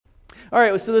All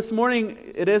right, so this morning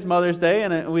it is Mother's Day,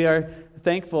 and we are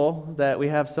thankful that we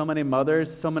have so many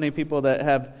mothers, so many people that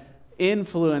have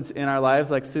influence in our lives,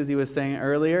 like Susie was saying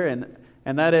earlier,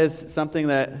 and that is something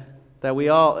that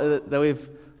we've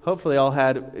hopefully all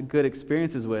had good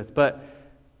experiences with. But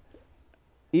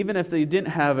even if you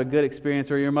didn't have a good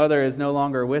experience or your mother is no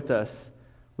longer with us,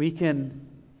 we can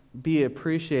be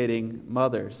appreciating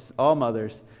mothers, all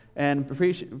mothers, and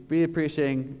be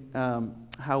appreciating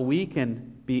how we can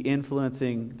be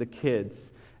influencing the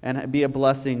kids and be a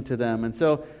blessing to them. And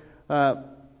so,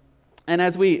 and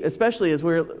especially as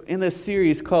we're in this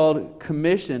series called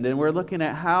Commissioned, and we're looking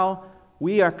at how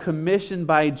we are commissioned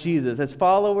by Jesus. As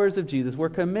followers of Jesus, we're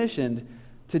commissioned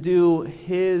to do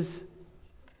His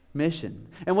mission.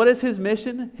 And what is His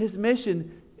mission? His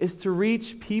mission is to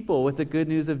reach people with the good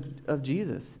news of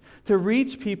Jesus. To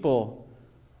reach people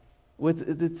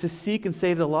to seek and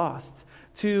save the lost.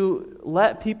 To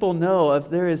let people know if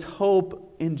there is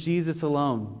hope in Jesus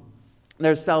alone.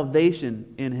 There's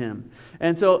salvation in Him.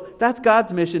 And so that's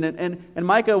God's mission. And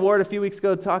Micah Ward a few weeks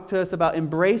ago talked to us about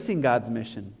embracing God's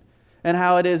mission. And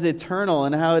how it is eternal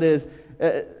and how it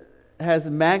has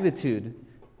magnitude.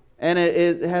 And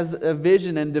it has a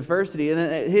vision and diversity.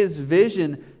 And His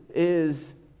vision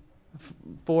is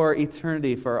for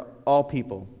eternity, for all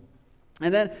people.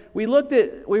 And then we've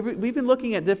been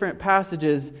looking at different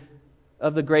passages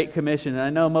of the Great Commission. And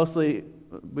I know mostly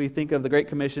we think of the Great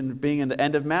Commission being in the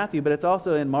end of Matthew, but it's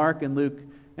also in Mark and Luke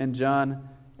and John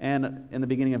and in the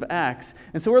beginning of Acts.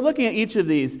 And so we're looking at each of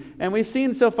these. And we've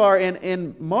seen so far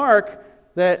in Mark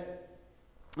that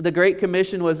the Great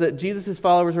Commission was that Jesus'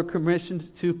 followers were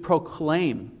commissioned to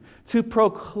proclaim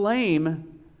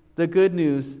the good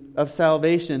news of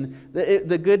salvation,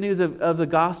 the good news of the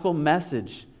gospel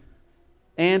message,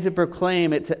 and to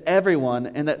proclaim it to everyone,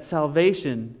 and that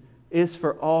salvation is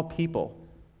for all people.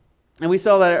 And we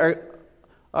saw that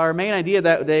our main idea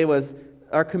that day was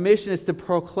our commission is to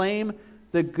proclaim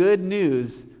the good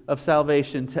news of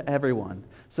salvation to everyone.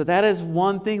 So that is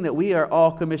one thing that we are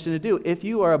all commissioned to do. If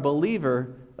you are a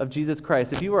believer of Jesus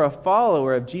Christ, if you are a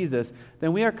follower of Jesus,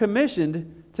 then we are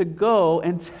commissioned to go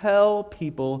and tell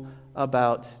people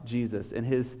about Jesus and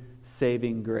His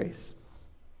saving grace.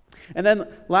 And then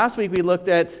last week we looked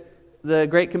at the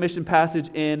Great Commission passage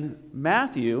in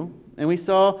Matthew, and we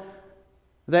saw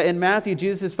that in Matthew,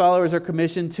 Jesus' followers are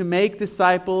commissioned to make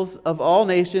disciples of all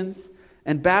nations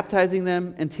and baptizing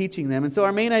them and teaching them. And so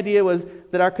our main idea was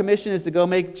that our commission is to go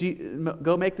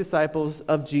make disciples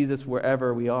of Jesus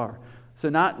wherever we are. So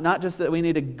not just that we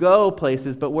need to go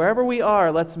places, but wherever we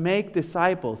are, let's make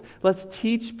disciples. Let's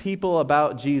teach people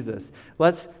about Jesus.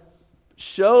 Let's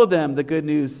show them the good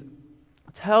news.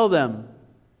 Tell them,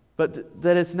 but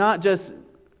that it's not just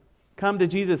come to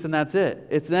Jesus and that's it.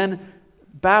 It's then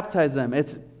baptize them.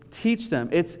 It's teach them.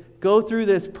 It's go through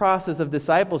this process of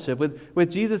discipleship.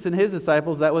 With Jesus and His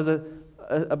disciples, that was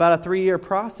about a 3-year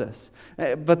process.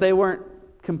 But they weren't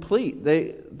complete.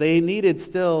 They needed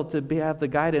still to have the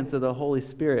guidance of the Holy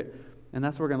Spirit. And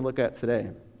that's what we're going to look at today.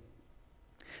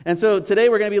 And so today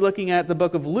we're going to be looking at the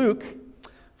book of Luke.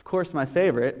 Of course, my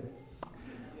favorite.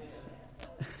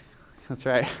 That's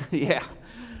right. Yeah.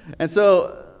 And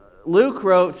so Luke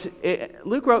wrote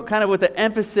kind of with the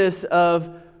emphasis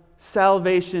of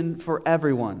salvation for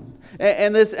everyone.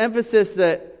 And this emphasis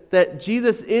that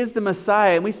Jesus is the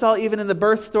Messiah. And we saw even in the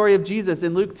birth story of Jesus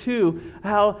in Luke 2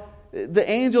 how the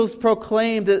angels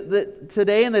proclaimed that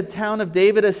today in the town of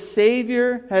David a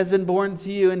Savior has been born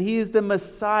to you, and He is the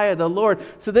Messiah, the Lord.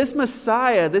 So this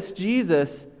Messiah, this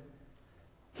Jesus,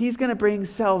 He's going to bring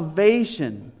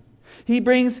salvation. He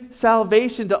brings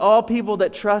salvation to all people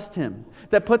that trust Him,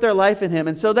 that put their life in Him.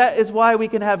 And so that is why we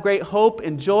can have great hope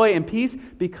and joy and peace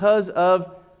because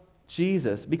of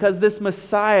Jesus. Because this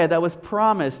Messiah that was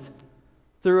promised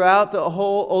throughout the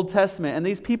whole Old Testament. And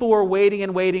these people were waiting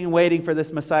and waiting and waiting for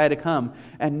this Messiah to come.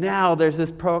 And now there's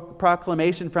this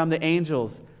proclamation from the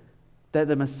angels that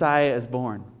the Messiah is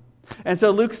born. And so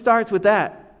Luke starts with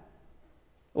that.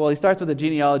 Well, he starts with the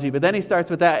genealogy, but then he starts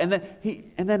with that.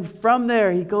 And then from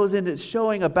there he goes into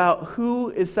showing about who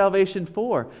is salvation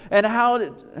for. And how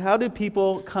do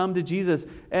people come to Jesus.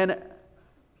 And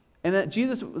that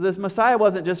Jesus, this Messiah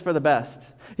wasn't just for the best.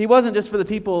 He wasn't just for the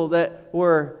people that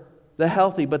were the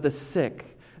healthy, but the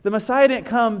sick. The Messiah didn't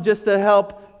come just to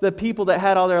help the people that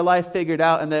had all their life figured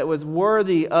out and that was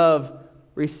worthy of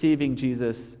receiving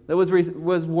Jesus. That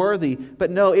was worthy.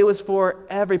 But no, it was for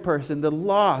every person, the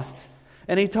lost.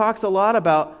 And he talks a lot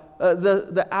about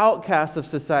the outcasts of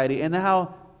society and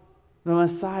how the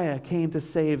Messiah came to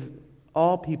save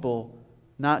all people,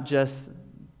 not just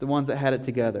the ones that had it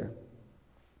together.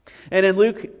 And in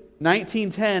Luke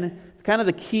 19:10, kind of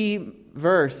the key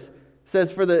verse,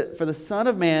 says, For the Son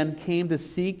of Man came to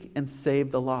seek and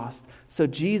save the lost. So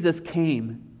Jesus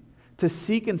came to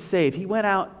seek and save. He went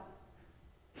out.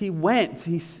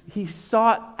 He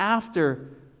sought after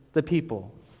the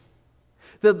people.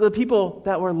 The people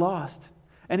that were lost.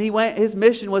 And his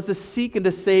mission was to seek and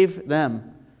to save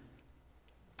them.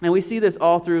 And we see this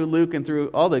all through Luke and through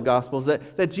all the Gospels,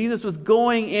 that Jesus was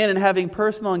going in and having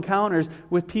personal encounters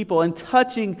with people and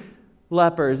touching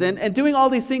lepers and doing all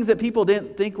these things that people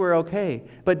didn't think were okay.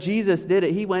 But Jesus did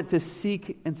it. He went to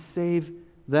seek and save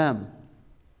them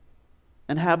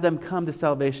and have them come to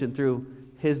salvation through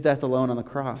His death alone on the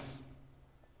cross.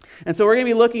 And so we're going to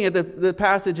be looking at the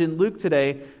passage in Luke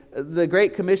today, the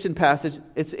Great Commission passage.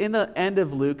 It's in the end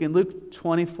of Luke, in Luke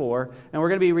 24. And we're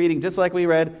going to be reading, just like we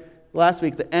read last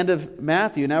week, the end of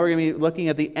Matthew. Now we're going to be looking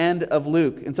at the end of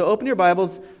Luke. And so open your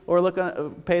Bibles or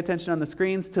pay attention on the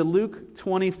screens to Luke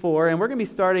 24. And we're going to be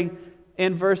starting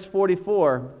in verse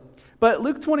 44. But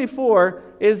Luke 24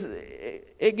 gives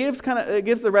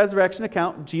the resurrection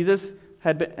account. Jesus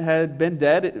had been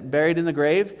dead, buried in the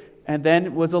grave, and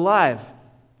then was alive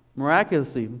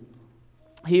miraculously.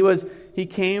 He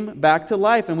came back to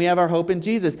life, and we have our hope in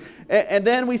Jesus. And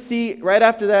then we see right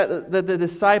after that the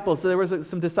disciples. So there was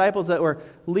some disciples that were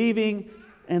leaving,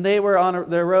 and they were on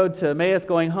their road to Emmaus,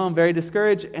 going home, very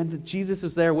discouraged. And Jesus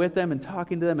was there with them and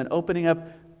talking to them and opening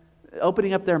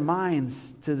up their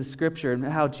minds to the Scripture and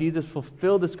how Jesus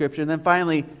fulfilled the Scripture. And then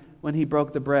finally, when He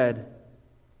broke the bread,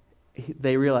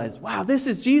 they realized, wow, this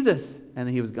is Jesus. And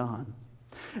then He was gone.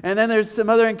 And then there's some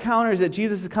other encounters that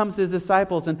Jesus comes to His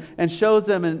disciples and shows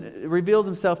them and reveals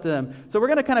Himself to them. So we're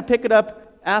going to kind of pick it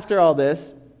up after all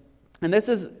this. And this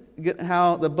is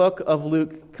how the book of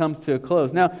Luke comes to a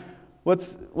close. Now,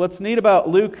 what's neat about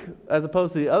Luke as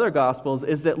opposed to the other Gospels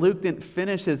is that Luke didn't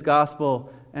finish his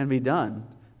Gospel and be done.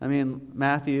 I mean,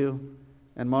 Matthew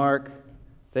and Mark,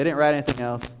 they didn't write anything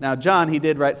else. Now, John, he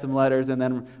did write some letters and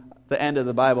then the end of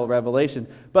the Bible, Revelation.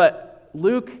 But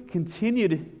Luke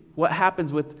continued what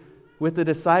happens with the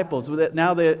disciples.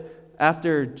 Now that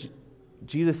after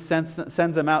Jesus sends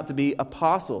them out to be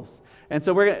apostles. And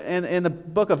so we're in the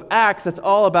book of Acts, that's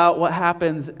all about what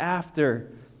happens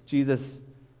after Jesus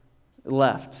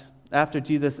left, after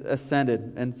Jesus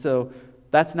ascended. And so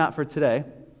that's not for today,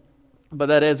 but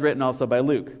that is written also by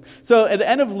Luke. So at the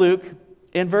end of Luke,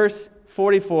 in verse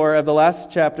 44 of the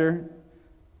last chapter,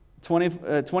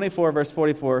 24 verse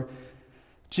 44,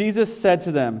 Jesus said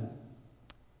to them,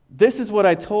 "This is what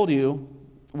I told you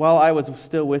while I was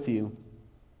still with you.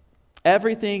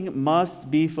 Everything must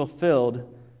be fulfilled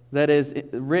that is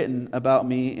written about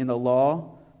me in the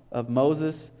law of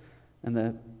Moses and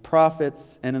the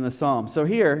prophets and in the Psalms." So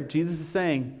here, Jesus is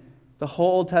saying the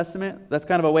whole Old Testament, that's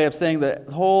kind of a way of saying that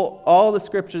all the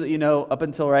scripture that you know up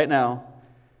until right now,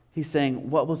 He's saying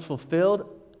what was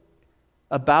fulfilled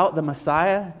about the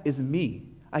Messiah is me.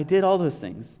 I did all those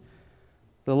things.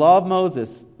 The law of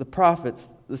Moses, the prophets,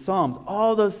 the Psalms,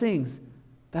 all those things,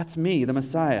 that's me, the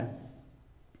Messiah.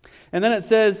 And then it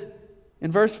says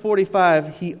in verse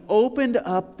 45, He opened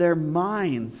up their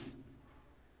minds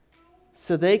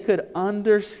so they could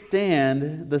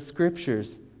understand the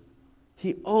Scriptures.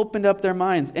 He opened up their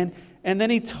minds. And then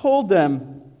He told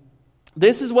them,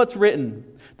 this is what's written.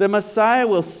 The Messiah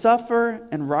will suffer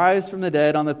and rise from the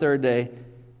dead on the third day,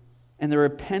 and the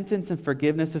repentance and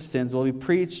forgiveness of sins will be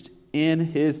preached in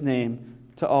His name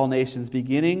to all nations,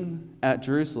 beginning at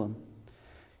Jerusalem.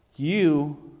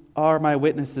 You are my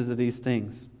witnesses of these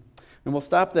things. And we'll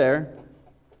stop there.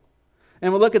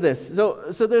 And we'll look at this.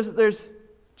 So there's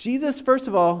Jesus, first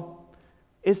of all,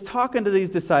 is talking to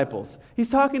these disciples. He's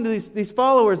talking to these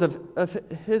followers of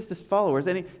His followers.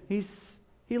 And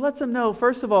he lets them know,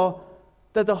 first of all,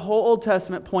 that the whole Old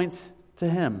Testament points to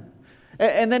Him.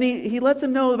 And then he lets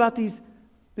them know about these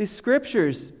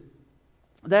scriptures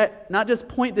that not just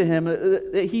point to Him,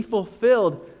 that He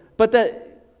fulfilled, but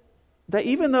that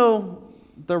even though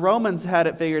the Romans had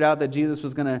it figured out that Jesus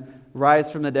was going to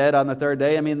rise from the dead on the third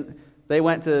day, I mean, they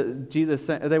went to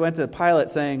Pilate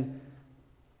saying,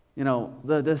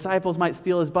 the disciples might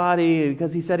steal His body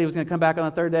because He said He was going to come back on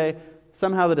the third day.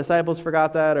 Somehow the disciples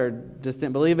forgot that or just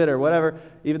didn't believe it or whatever,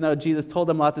 even though Jesus told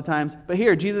them lots of times. But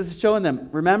here, Jesus is showing them,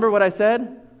 remember what I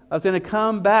said? I was going to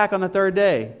come back on the third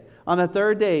day. On the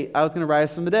third day, I was going to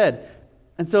rise from the dead.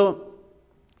 And so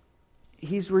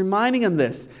He's reminding them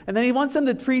this. And then He wants them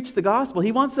to preach the gospel.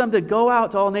 He wants them to go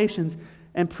out to all nations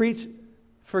and preach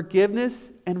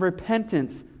forgiveness and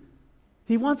repentance.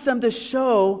 He wants them to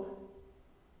show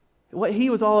what He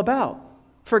was all about.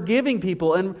 Forgiving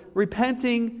people and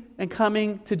repenting and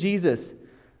coming to Jesus.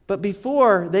 But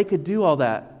before they could do all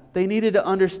that, they needed to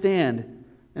understand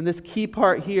And this key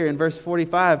part here in verse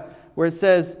 45, where it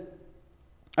says,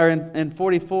 or in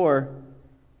 44,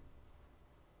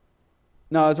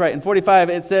 no, I was right. In 45,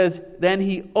 it says, then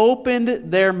he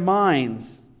opened their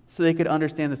minds so they could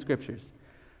understand the Scriptures.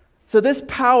 So this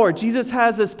power, Jesus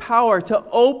has this power to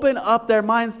open up their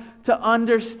minds to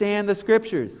understand the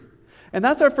Scriptures. And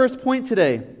that's our first point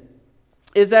today,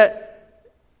 is that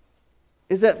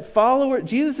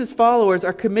Jesus' followers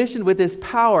are commissioned with his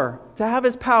power, to have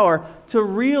his power to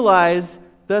realize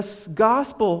this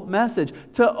gospel message.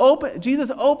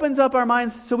 Jesus opens up our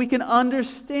minds so we can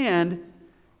understand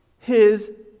his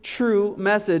true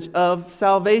message of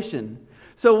salvation.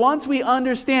 So once we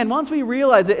understand, once we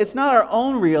realize it, it's not our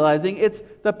own realizing, it's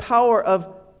the power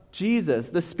of Jesus.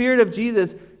 The Spirit of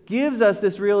Jesus gives us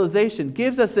this realization,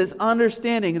 gives us this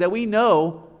understanding that we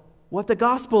know what the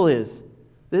gospel is.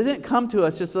 It didn't come to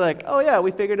us just like, oh yeah, we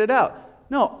figured it out.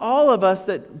 No, all of us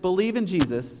that believe in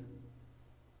Jesus,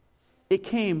 it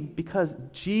came because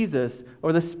Jesus,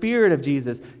 or the Spirit of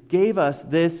Jesus, gave us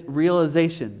this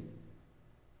realization.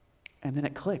 And then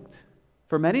it clicked.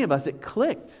 For many of us, it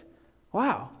clicked.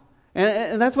 Wow.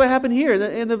 And that's what happened here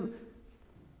to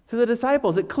the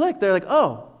disciples. It clicked. They're like,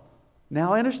 oh,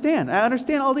 now I understand. I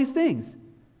understand all these things.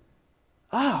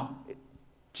 Oh,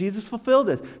 Jesus fulfilled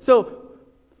this. So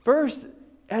first,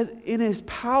 as in his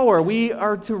power, we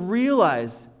are to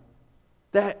realize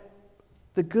that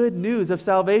the good news of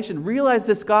salvation, realize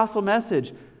this gospel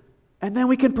message, and then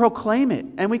we can proclaim it,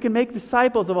 and we can make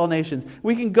disciples of all nations.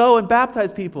 We can go and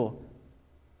baptize people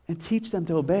and teach them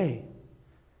to obey.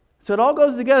 So it all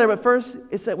goes together, but first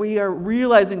it's that we are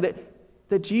realizing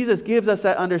that Jesus gives us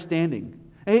that understanding.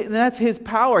 And that's his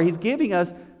power. He's giving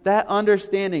us that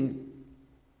understanding.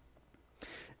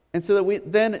 And so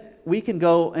that we can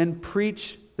go and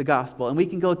preach the gospel, and we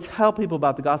can go tell people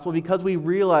about the gospel because we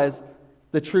realize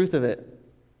the truth of it.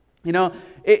 You know,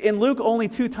 in Luke, only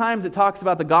 2 times it talks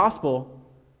about the gospel.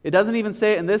 It doesn't even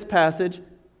say it in this passage.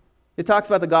 It talks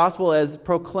about the gospel as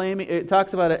proclaiming, it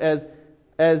talks about it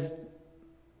as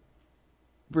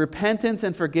repentance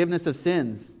and forgiveness of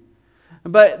sins.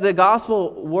 But the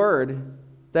gospel word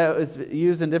that was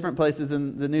used in different places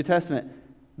in the New Testament,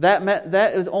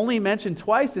 that is only mentioned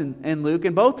twice in Luke,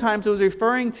 and both times it was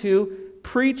referring to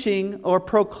preaching or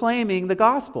proclaiming the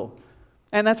gospel.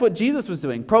 And that's what Jesus was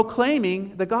doing,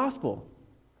 proclaiming the gospel.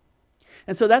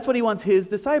 And so that's what he wants his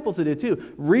disciples to do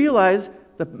too. Realize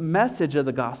the message of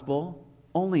the gospel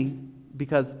only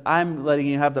because I'm letting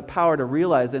you have the power to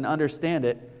realize and understand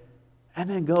it, and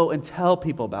then go and tell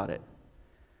people about it.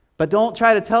 But don't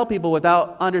try to tell people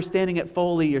without understanding it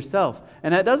fully yourself.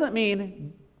 And that doesn't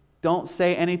mean don't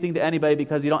say anything to anybody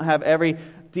because you don't have every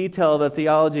detail of the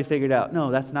theology figured out. No,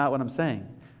 that's not what I'm saying.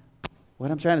 What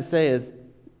I'm trying to say is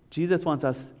Jesus wants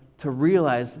us to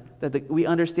realize that we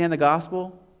understand the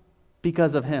gospel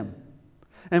because of him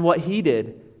and what he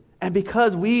did. And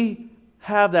because we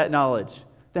have that knowledge,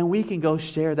 then we can go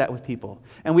share that with people.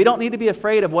 And we don't need to be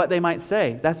afraid of what they might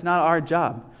say. That's not our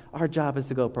job. Our job is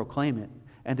to go proclaim it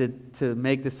and to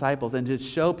make disciples and to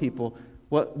show people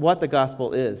what the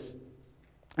gospel is.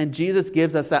 And Jesus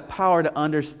gives us that power to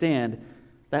understand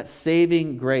that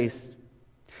saving grace.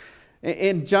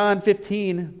 In John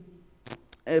 15,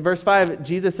 verse 5,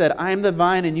 Jesus said, I am the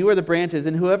vine and you are the branches,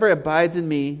 and whoever abides in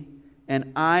me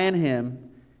and I in him,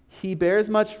 he bears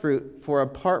much fruit, for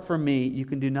apart from me you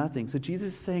can do nothing. So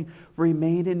Jesus is saying,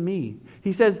 remain in me.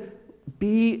 He says,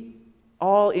 be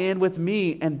all in with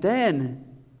me, and then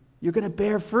you're going to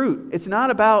bear fruit. It's not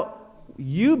about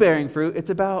you bearing fruit, it's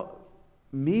about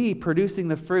me producing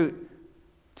the fruit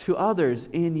to others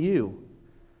in you.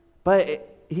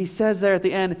 But he says there at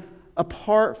the end,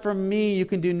 apart from me you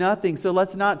can do nothing. So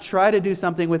let's not try to do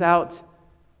something without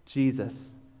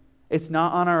Jesus. It's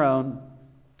not on our own.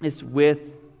 It's with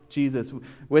Jesus,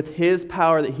 with his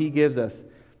power that he gives us.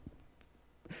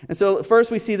 And so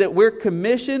first we see that we're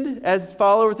commissioned as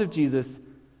followers of Jesus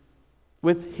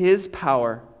with his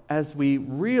power as we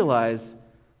realize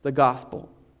the gospel.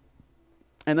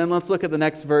 And then let's look at the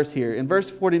next verse here. In verse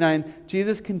 49,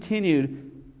 Jesus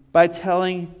continued by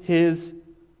telling his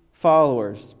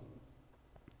followers,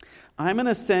 I'm going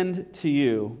to send to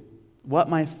you what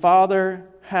my Father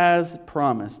has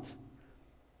promised.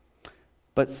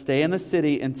 But stay in the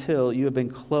city until you have been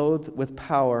clothed with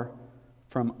power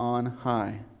from on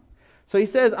high. So he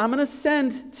says, I'm going to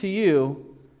send to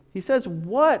you, he says,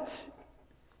 what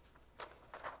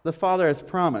the Father has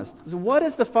promised. So what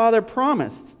has the Father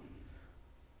promised?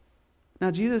 Now,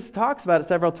 Jesus talks about it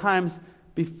several times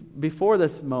before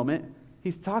this moment.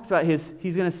 He talks about he's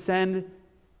going to send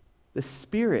the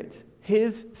Spirit,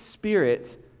 his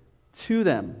Spirit, to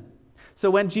them.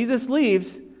 So when Jesus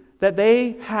leaves, that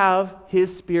they have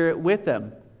His Spirit with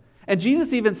them. And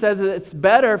Jesus even says that it's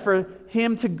better for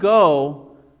Him to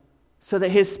go so that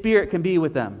His Spirit can be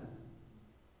with them.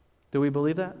 Do we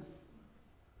believe that?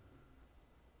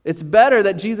 It's better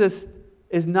that Jesus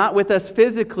is not with us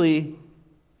physically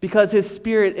because His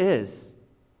Spirit is.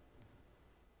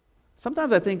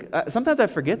 Sometimes I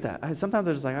forget that. Sometimes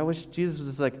I'm just like, I wish Jesus was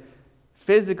just like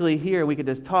physically here. We could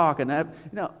just talk and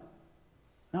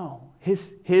no.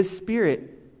 His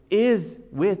Spirit is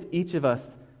with each of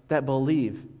us that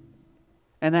believe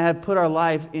and that have put our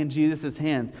life in Jesus'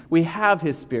 hands. We have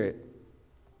His Spirit.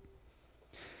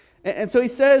 And so He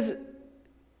says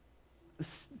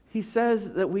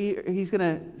that He's going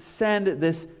to send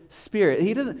this Spirit.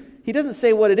 He doesn't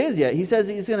say what it is yet. He says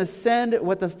He's going to send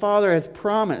what the Father has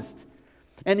promised.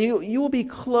 And you will be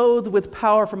clothed with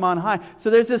power from on high. So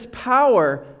there's this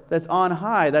power that's on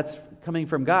high, that's coming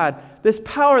from God. This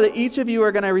power that each of you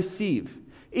are going to receive.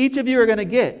 Each of you are going to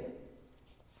get.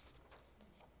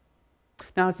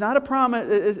 Now, it's not a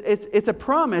promise. It's a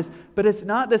promise, but it's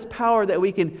not this power that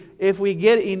we can, if we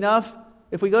get enough,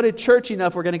 if we go to church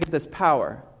enough, we're going to get this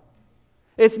power.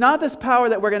 It's not this power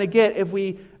that we're going to get if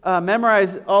we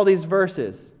memorize all these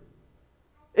verses.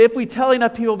 If we tell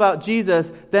enough people about Jesus,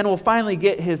 then we'll finally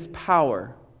get His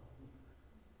power.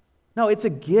 No, it's a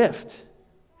gift.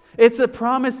 It's a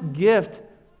promised gift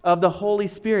of the Holy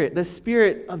Spirit, the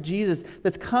Spirit of Jesus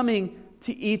that's coming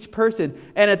to each person.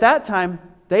 And at that time,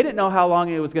 they didn't know how long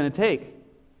it was going to take.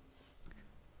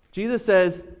 Jesus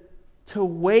says to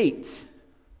wait.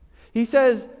 He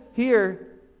says here,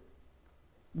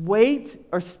 wait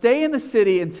or stay in the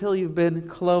city until you've been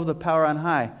clothed with power on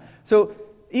high. So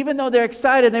even though they're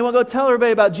excited, they want to go tell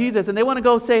everybody about Jesus, and they want to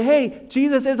go say, hey,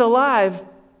 Jesus is alive.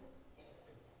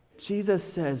 Jesus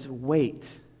says, wait.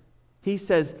 He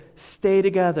says, stay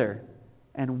together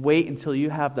and wait until you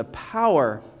have the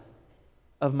power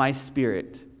of my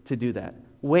Spirit to do that.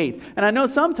 Wait. And I know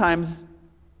sometimes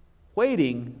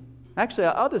waiting, actually,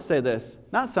 I'll just say this,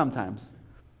 not sometimes.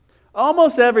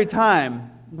 Almost every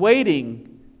time,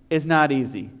 waiting is not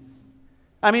easy.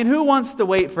 I mean, who wants to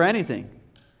wait for anything?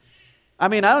 I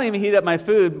mean, I don't even heat up my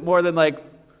food more than like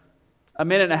a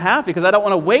minute and a half because I don't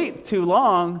want to wait too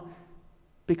long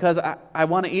because I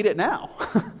want to eat it now.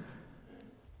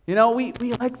 We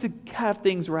like to have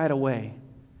things right away.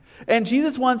 And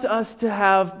Jesus wants us to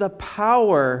have the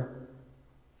power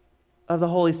of the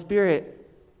Holy Spirit.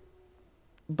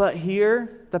 But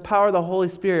here, the power of the Holy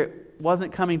Spirit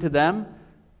wasn't coming to them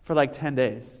for like 10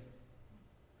 days.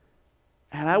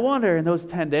 And I wonder in those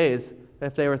 10 days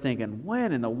if they were thinking,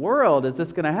 when in the world is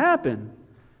this going to happen?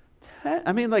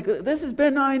 This has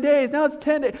been 9 days. Now it's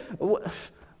 10 days.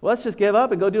 Let's just give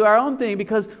up and go do our own thing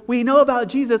because we know about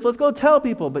Jesus. Let's go tell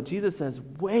people. But Jesus says,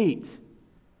 wait.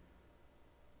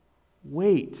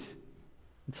 Wait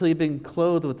until you've been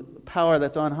clothed with power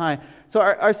that's on high. So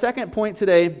our second point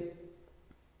today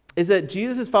is that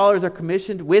Jesus' followers are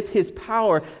commissioned with His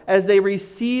power as they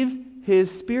receive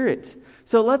His Spirit.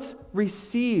 So let's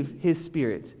receive His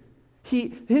Spirit.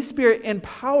 His Spirit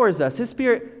empowers us. His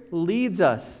Spirit leads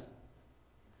us.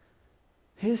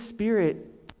 His Spirit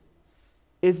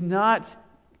doesn't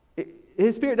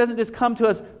just come to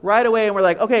us right away and we're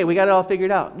like, okay, we got it all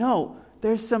figured out. No,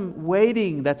 there's some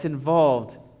waiting that's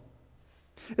involved.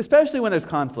 Especially when there's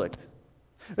conflict.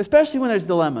 Especially when there's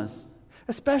dilemmas.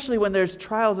 Especially when there's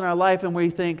trials in our life and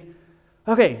we think,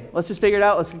 okay, let's just figure it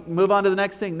out. Let's move on to the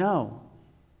next thing. No.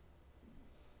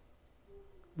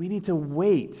 We need to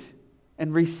wait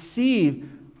and receive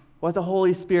what the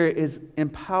Holy Spirit is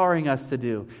empowering us to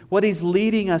do, what He's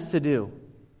leading us to do.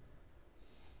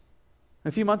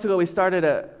 A few months ago, we started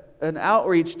an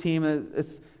outreach team.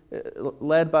 It's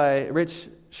led by Rich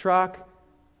Schrock.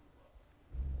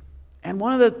 And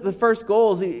one of the first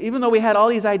goals, even though we had all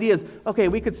these ideas, okay,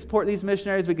 we could support these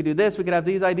missionaries, we could do this, we could have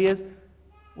these ideas.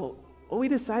 Well, what we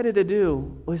decided to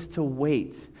do was to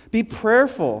wait, be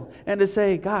prayerful, and to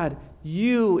say, God,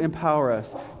 You empower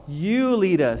us, You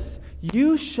lead us,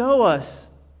 You show us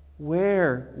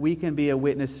where we can be a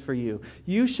witness for You.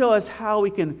 You show us how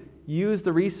we can use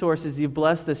the resources You've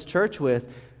blessed this church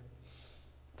with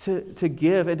to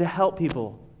give and to help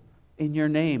people in Your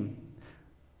name.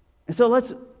 And so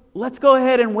let's go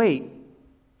ahead and wait.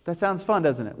 That sounds fun,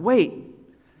 doesn't it? Wait.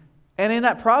 And in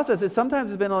that process, it's a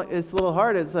little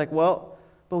hard. It's like, well,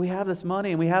 but we have this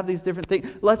money and we have these different things.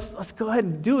 Let's go ahead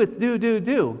and do it.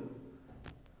 Do.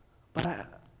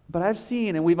 But I've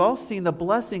seen, and we've all seen, the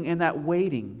blessing in that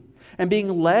waiting and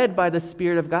being led by the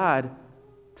Spirit of God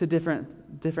to different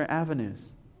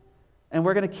avenues. And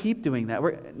we're going to keep doing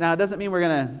that. Now, it doesn't mean we're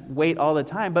going to wait all the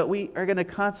time, but we are going to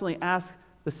constantly ask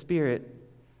the Spirit,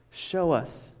 show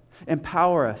us.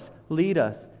 empower us, lead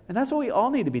us. And that's what we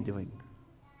all need to be doing.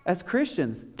 As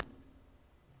Christians,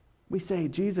 we say,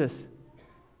 Jesus,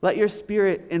 let your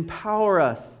Spirit empower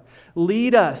us,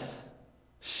 lead us,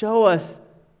 show us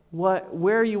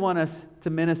where you want us to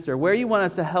minister, where you want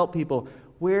us to help people.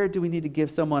 Where do we need to give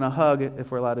someone a hug,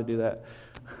 if we're allowed to do that?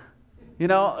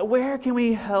 Where can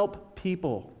we help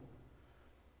people?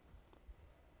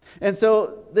 And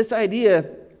so this idea,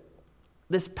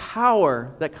 this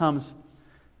power that comes,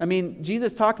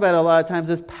 Jesus talked about it a lot of times,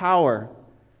 this power.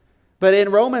 But in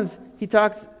Romans,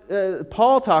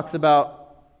 Paul talks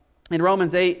about, in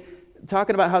Romans 8,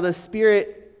 talking about how the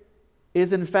Spirit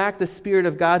is in fact the Spirit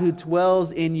of God who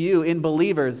dwells in you, in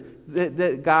believers.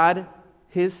 That God,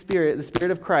 His Spirit, the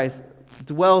Spirit of Christ,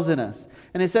 dwells in us.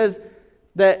 And it says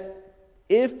that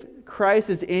if Christ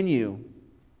is in you,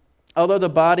 although the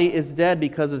body is dead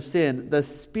because of sin, the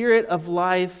Spirit of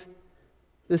life,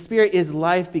 the Spirit is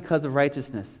life because of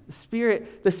righteousness.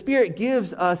 The Spirit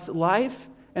gives us life,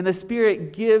 and the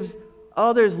Spirit gives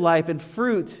others life and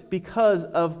fruit because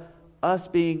of us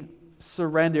being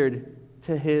surrendered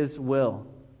to His will.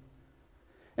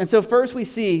 And so first we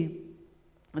see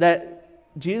that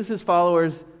Jesus'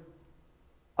 followers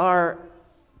are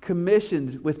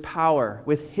commissioned with power,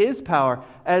 with His power,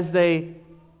 as they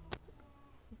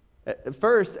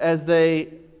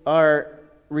are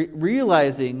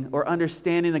realizing or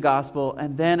understanding the gospel,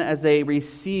 and then as they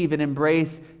receive and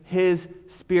embrace His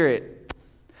Spirit.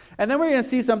 And then we're going to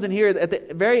see something here at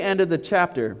the very end of the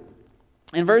chapter,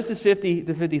 in verses 50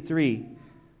 to 53.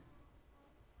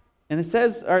 And it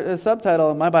says, or the subtitle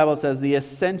in my Bible says, the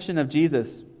ascension of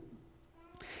Jesus.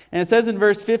 And it says in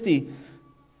verse 50,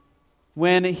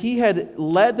 when He had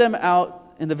led them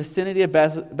out in the vicinity of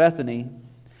Bethany,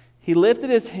 He lifted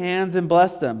His hands and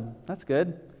blessed them. That's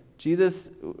good. Jesus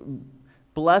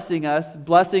blessing us,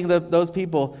 blessing those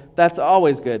people, that's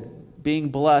always good. Being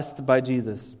blessed by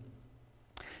Jesus.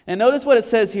 And notice what it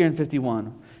says here in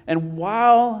 51. And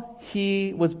while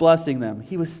He was blessing them,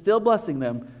 He was still blessing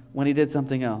them when He did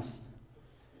something else.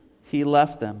 He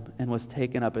left them and was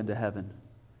taken up into heaven.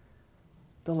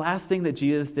 The last thing that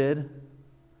Jesus did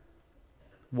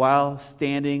while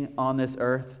standing on this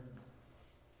earth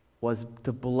was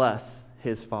to bless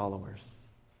His followers.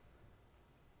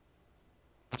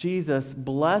 Jesus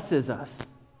blesses us.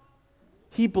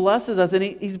 He blesses us, and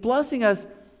He's blessing us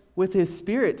with His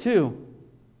Spirit too.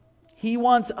 He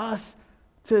wants us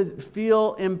to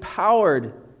feel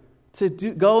empowered to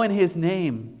go in His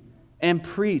name and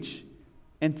preach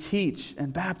and teach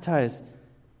and baptize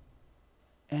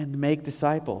and make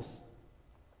disciples.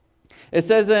 It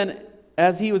says then,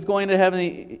 as He was going to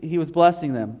heaven, He was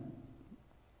blessing them.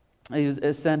 He was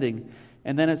ascending.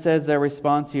 And then it says their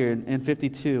response here in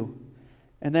 52.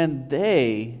 And then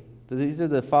these are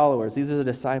the followers, these are the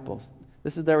disciples.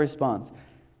 This is their response.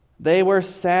 They were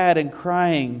sad and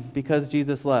crying because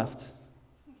Jesus left.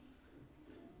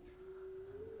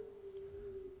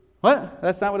 What?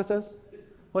 That's not what it says?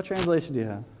 What translation do you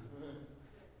have?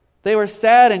 They were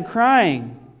sad and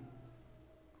crying.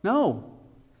 No.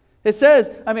 It says,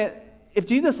 if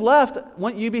Jesus left,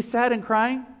 wouldn't you be sad and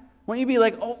crying? Wouldn't you be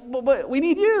like, oh, but we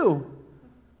need you.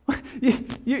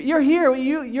 You're here.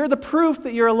 You're the proof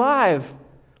that you're alive.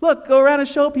 Look, go around and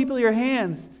show people your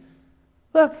hands.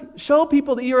 Look, show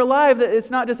people that you're alive, that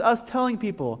it's not just us telling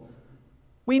people.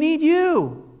 We need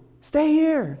you. Stay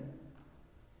here.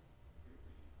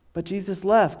 But Jesus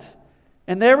left.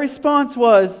 And their response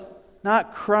was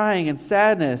not crying and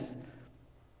sadness,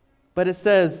 but it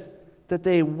says that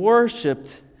they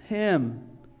worshiped Him.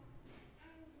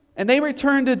 And they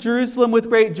returned to Jerusalem with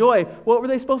great joy. What were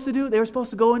they supposed to do? They were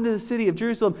supposed to go into the city of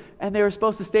Jerusalem, and they were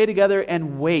supposed to stay together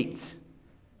and wait.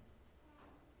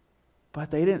 But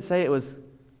they didn't say it was...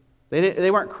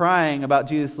 They weren't crying about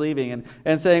Jesus leaving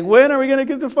and saying, when are we going to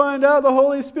get to find out the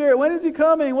Holy Spirit? When is He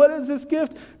coming? What is this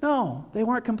gift? No, they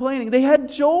weren't complaining. They had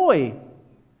joy.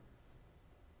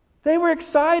 They were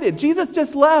excited. Jesus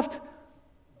just left.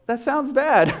 That sounds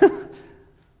bad.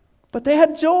 But they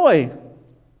had joy.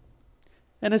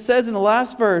 And it says in the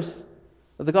last verse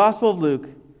of the Gospel of Luke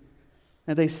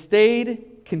that they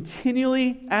stayed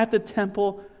continually at the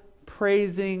temple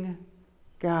praising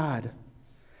God.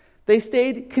 They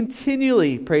stayed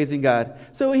continually praising God.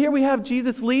 So here we have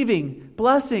Jesus leaving,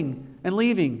 blessing, and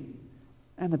leaving,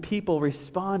 and the people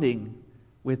responding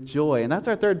with joy. And that's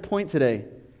our third point today,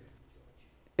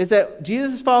 is that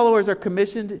Jesus' followers are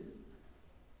commissioned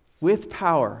with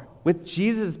power, with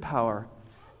Jesus' power,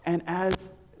 and as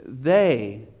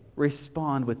they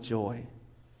respond with joy.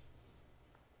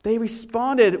 They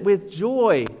responded with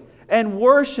joy and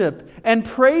worship and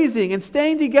praising and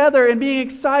staying together and being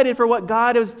excited for what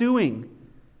God is doing.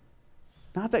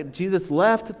 Not that Jesus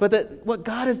left, but that what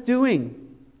God is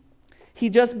doing. He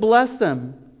just blessed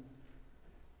them.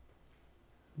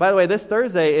 By the way, this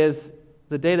Thursday is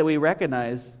the day that we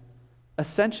recognize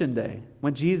Ascension Day,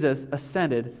 when Jesus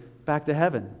ascended back to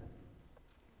heaven.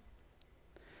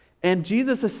 And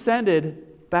Jesus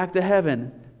ascended back to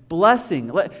heaven,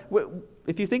 blessing.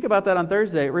 If you think about that on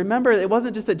Thursday, remember it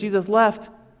wasn't just that Jesus left,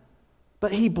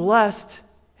 but he blessed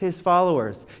his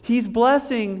followers. He's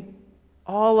blessing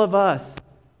all of us.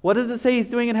 What does it say he's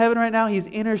doing in heaven right now? He's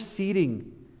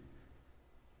interceding.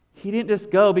 He didn't just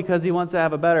go because he wants to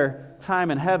have a better time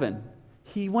in heaven.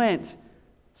 He went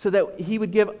so that he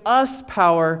would give us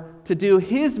power to do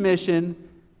his mission,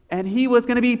 and he was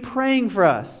going to be praying for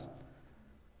us.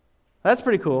 That's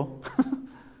pretty cool.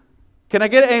 Can I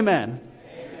get an amen?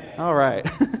 Amen. All right.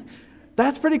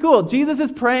 That's pretty cool. Jesus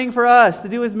is praying for us to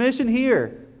do his mission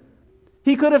here.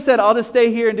 He could have said, I'll just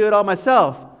stay here and do it all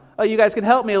myself. Oh, you guys can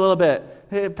help me a little bit.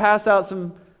 Hey, pass out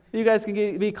some, you guys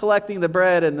can be collecting the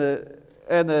bread and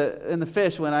the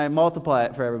fish when I multiply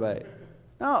it for everybody.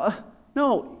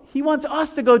 No, he wants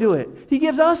us to go do it. He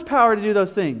gives us power to do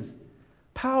those things.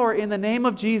 Power in the name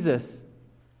of Jesus.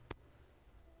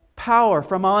 Power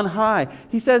from on high.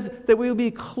 He says that we will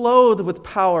be clothed with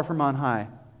power from on high.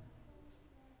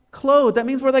 Clothed, that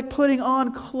means we're like putting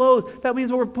on clothes. That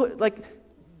means we're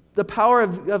the power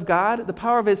of God, the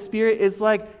power of his Spirit is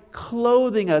like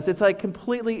clothing us. It's like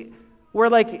completely, we're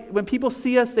like, when people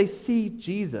see us, they see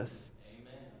Jesus.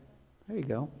 Amen. There you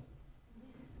go.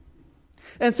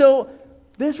 And so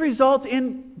this results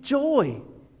in joy.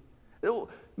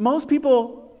 Most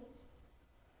people,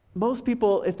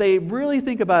 if they really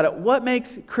think about it, what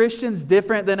makes Christians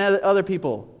different than other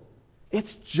people?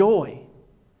 It's joy.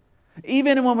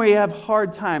 Even when we have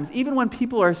hard times, even when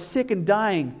people are sick and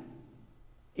dying,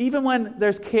 even when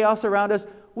there's chaos around us,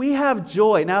 we have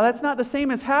joy. Now, that's not the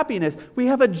same as happiness. We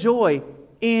have a joy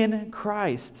in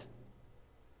Christ.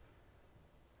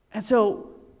 And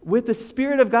so, with the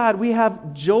Spirit of God, we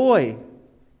have joy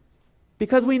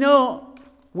because we know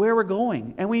where we're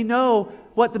going and we know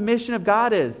what the mission of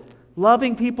God is.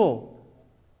 Loving people,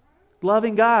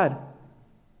 loving God,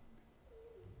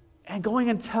 and going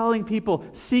and telling people,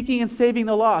 seeking and saving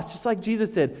the lost, just like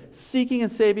Jesus did, seeking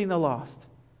and saving the lost.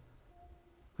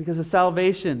 Because the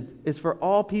salvation is for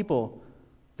all people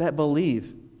that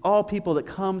believe, all people that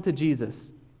come to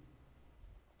Jesus.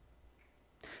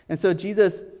 And so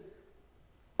Jesus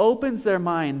opens our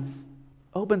minds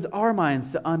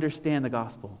to understand the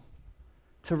gospel,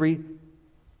 to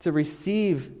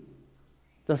receive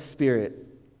the Spirit.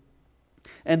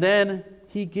 And then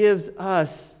he gives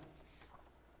us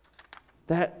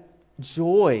that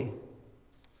joy.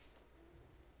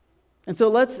 And so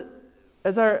let's,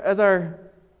 as our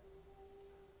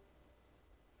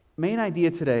main idea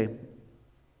today,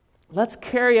 let's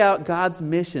carry out God's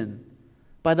mission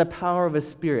by the power of his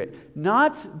Spirit,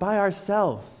 not by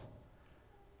ourselves.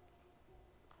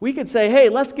 We could say, hey,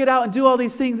 let's get out and do all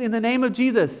these things in the name of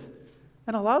Jesus.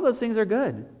 And a lot of those things are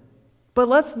good. But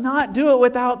let's not do it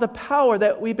without the power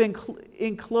that we've been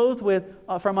enclosed with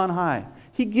from on high.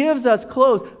 He gives us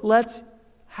clothes. Let's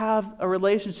have a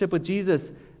relationship with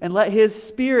Jesus and let his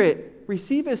Spirit,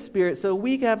 receive his Spirit so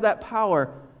we can have that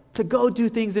power to go do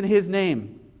things in his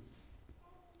name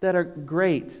that are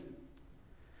great.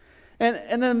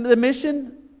 And then the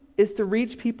mission is to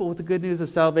reach people with the good news of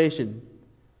salvation.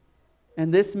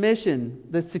 And this mission,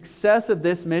 the success of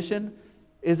this mission,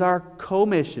 is our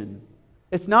commission.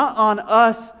 It's not on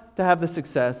us to have the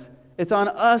success. It's on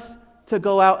us to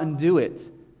go out and do it.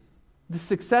 The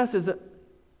success is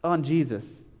on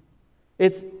Jesus.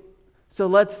 So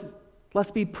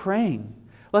let's be praying.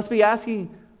 Let's be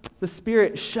asking the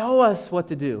Spirit, show us what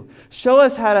to do. Show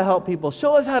us how to help people.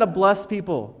 Show us how to bless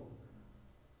people.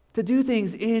 To do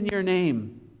things in your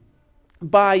name,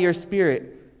 by your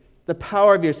Spirit, the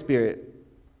power of your Spirit.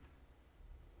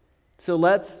 So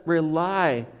let's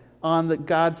rely on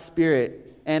God's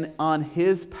Spirit and on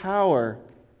his power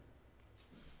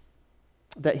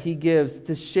that he gives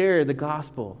to share the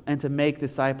gospel and to make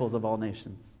disciples of all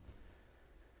nations.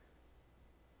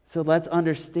 So let's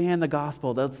understand the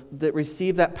gospel. Let's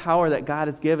receive that power that God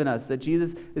has given us, that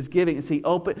Jesus is giving.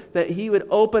 That he would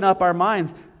open up our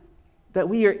minds, that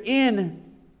we are in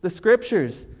the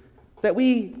Scriptures, that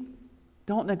we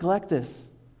don't neglect this.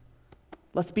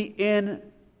 Let's be in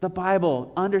the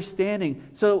Bible, understanding.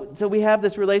 So we have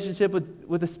this relationship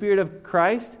with the Spirit of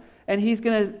Christ, and he's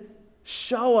going to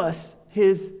show us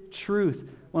his truth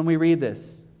when we read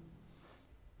this.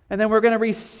 And then we're going to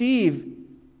receive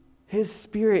his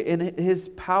Spirit and his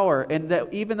power. And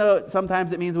that even though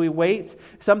sometimes it means we wait,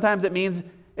 sometimes it means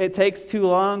it takes too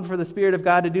long for the Spirit of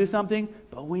God to do something,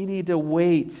 but we need to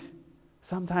wait.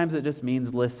 Sometimes it just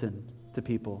means listen to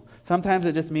people. Sometimes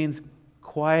it just means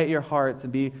quiet your hearts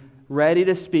and be ready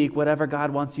to speak whatever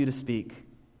God wants you to speak.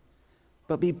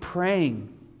 But be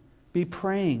praying. Be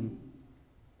praying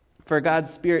for God's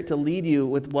Spirit to lead you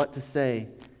with what to say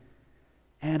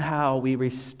and how we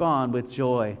respond with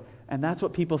joy. And that's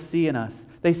what people see in us.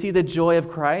 They see the joy of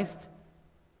Christ,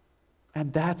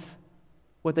 and that's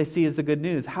what they see as the good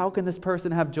news. How can this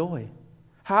person have joy?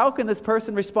 How can this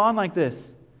person respond like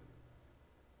this?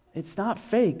 It's not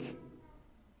fake.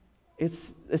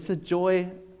 It's the joy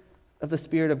of the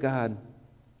Spirit of God.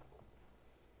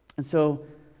 And so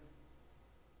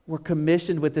we're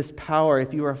commissioned with this power.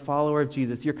 If you are a follower of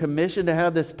Jesus, you're commissioned to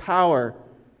have this power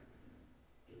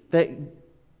that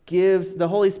the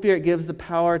Holy Spirit gives the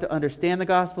power to understand the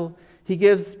gospel. He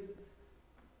gives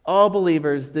all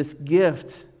believers this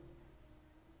gift.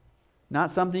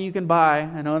 Not something you can buy.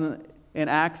 I know in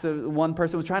Acts, one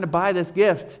person was trying to buy this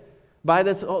gift. Buy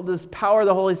this power of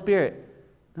the Holy Spirit.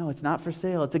 No, it's not for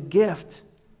sale. It's a gift.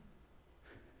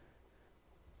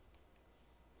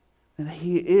 And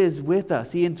He is with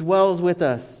us. He indwells with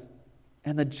us.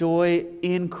 And the joy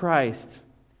in Christ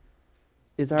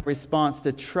is our response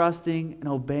to trusting and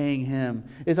obeying Him.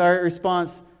 Is our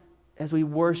response as we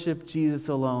worship Jesus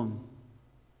alone.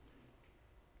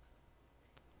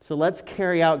 So let's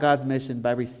carry out God's mission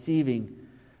by receiving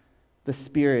the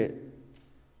Spirit.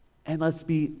 And let's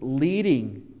be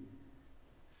leading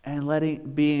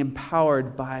and being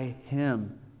empowered by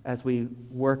Him as we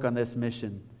work on this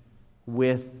mission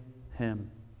with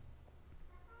Him.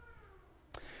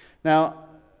 Now,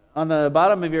 on the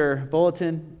bottom of your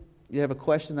bulletin, you have a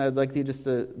question that I'd like you just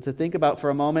to think about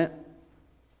for a moment.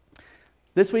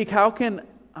 This week, how can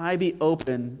I be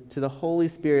open to the Holy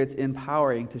Spirit's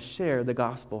empowering to share the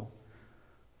gospel?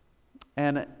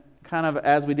 And kind of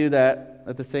as we do that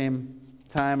at the same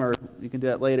time, or you can do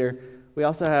that later, we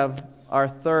also have our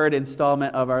third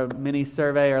installment of our mini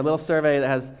survey, our little survey that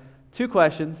has 2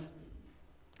 questions.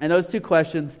 And those 2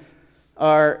 questions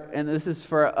are, and this is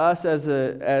for us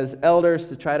as elders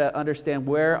to try to understand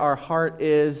where our heart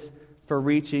is for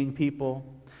reaching people.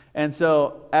 And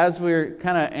so as we're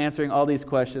kind of answering all these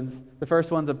questions, the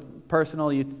first one's a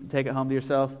personal, you take it home to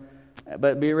yourself,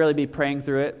 but really be praying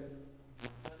through it.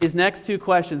 These next 2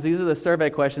 questions, these are the survey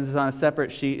questions, is on a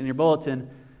separate sheet in your bulletin.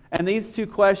 And these 2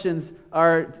 questions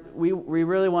are, we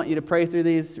really want you to pray through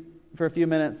these for a few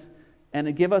minutes and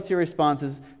to give us your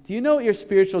responses. Do you know what your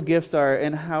spiritual gifts are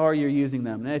and how are you using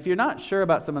them? And if you're not sure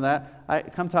about some of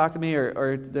that, come talk to me,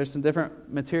 or there's some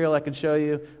different material I can show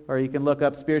you, or you can look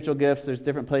up spiritual gifts. There's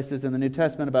different places in the New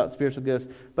Testament about spiritual gifts.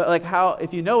 But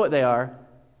if you know what they are,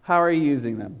 how are you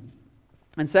using them?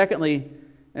 And secondly,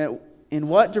 in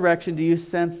what direction do you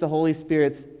sense the Holy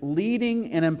Spirit's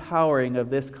leading and empowering of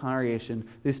this congregation,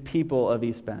 these people of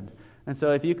East Bend? And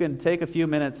so if you can take a few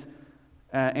minutes,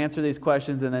 answer these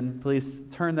questions, and then please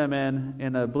turn them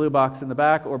in the blue box in the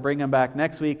back, or bring them back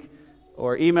next week,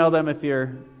 or email them if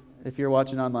you're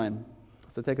watching online.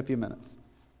 So take a few minutes.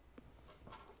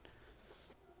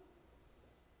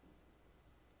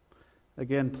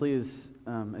 Again, please,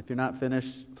 if you're not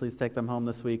finished, please take them home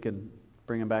this week and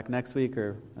bring them back next week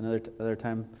or another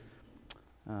time.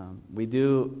 We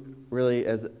do really,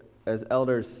 as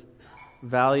elders,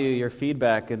 value your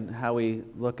feedback and how we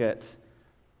look at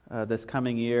this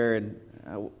coming year, and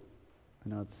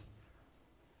it's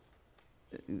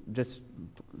just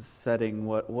setting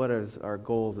what is our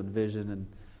goals and vision, and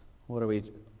what do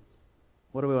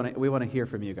we want to hear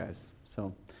from you guys.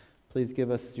 So please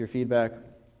give us your feedback,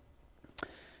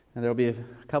 and there'll be a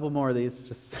couple more of these,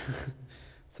 just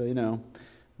so you know.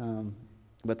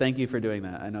 But thank you for doing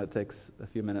that. I know it takes a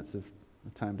few minutes of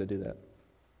time to do that.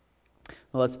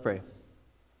 Well, let's pray.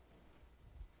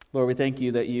 Lord, we thank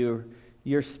you that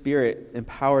your Spirit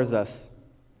empowers us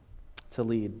to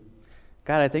lead.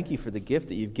 God, I thank you for the gift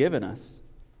that you've given us.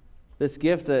 This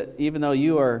gift that even though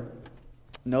you are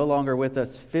no longer with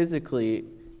us physically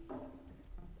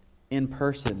in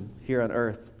person here on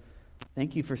earth,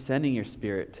 thank you for sending your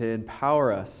Spirit to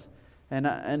empower us.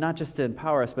 And not just to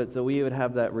empower us, but so we would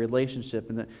have that relationship,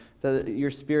 and that your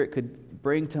Spirit could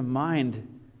bring to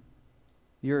mind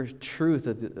your truth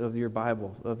of your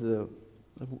Bible, of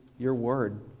your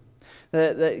Word.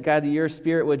 That God, your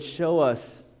Spirit would show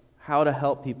us how to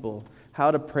help people,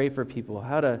 how to pray for people,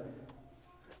 how to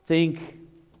think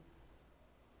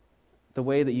the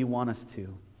way that you want us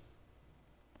to.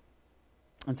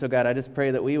 And so, God, I just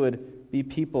pray that we would be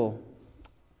people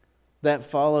that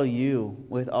follow you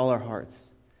with all our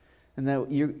hearts, and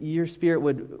that your Spirit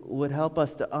would help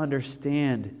us to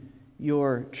understand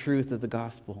your truth of the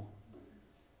gospel.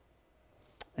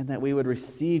 And that we would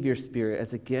receive your Spirit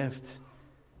as a gift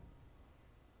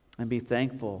and be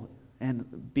thankful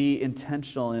and be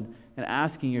intentional in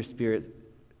asking your Spirit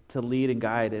to lead and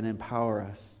guide and empower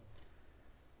us,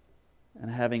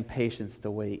 and having patience to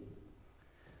wait.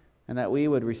 And that we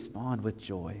would respond with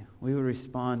joy. We would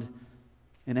respond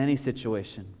in any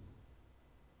situation,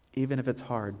 even if it's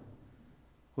hard,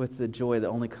 with the joy that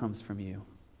only comes from you.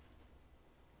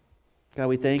 God,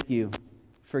 we thank you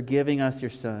for giving us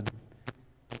your Son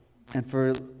and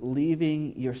for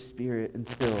leaving your Spirit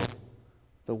until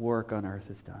the work on earth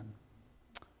is done.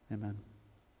 Amen.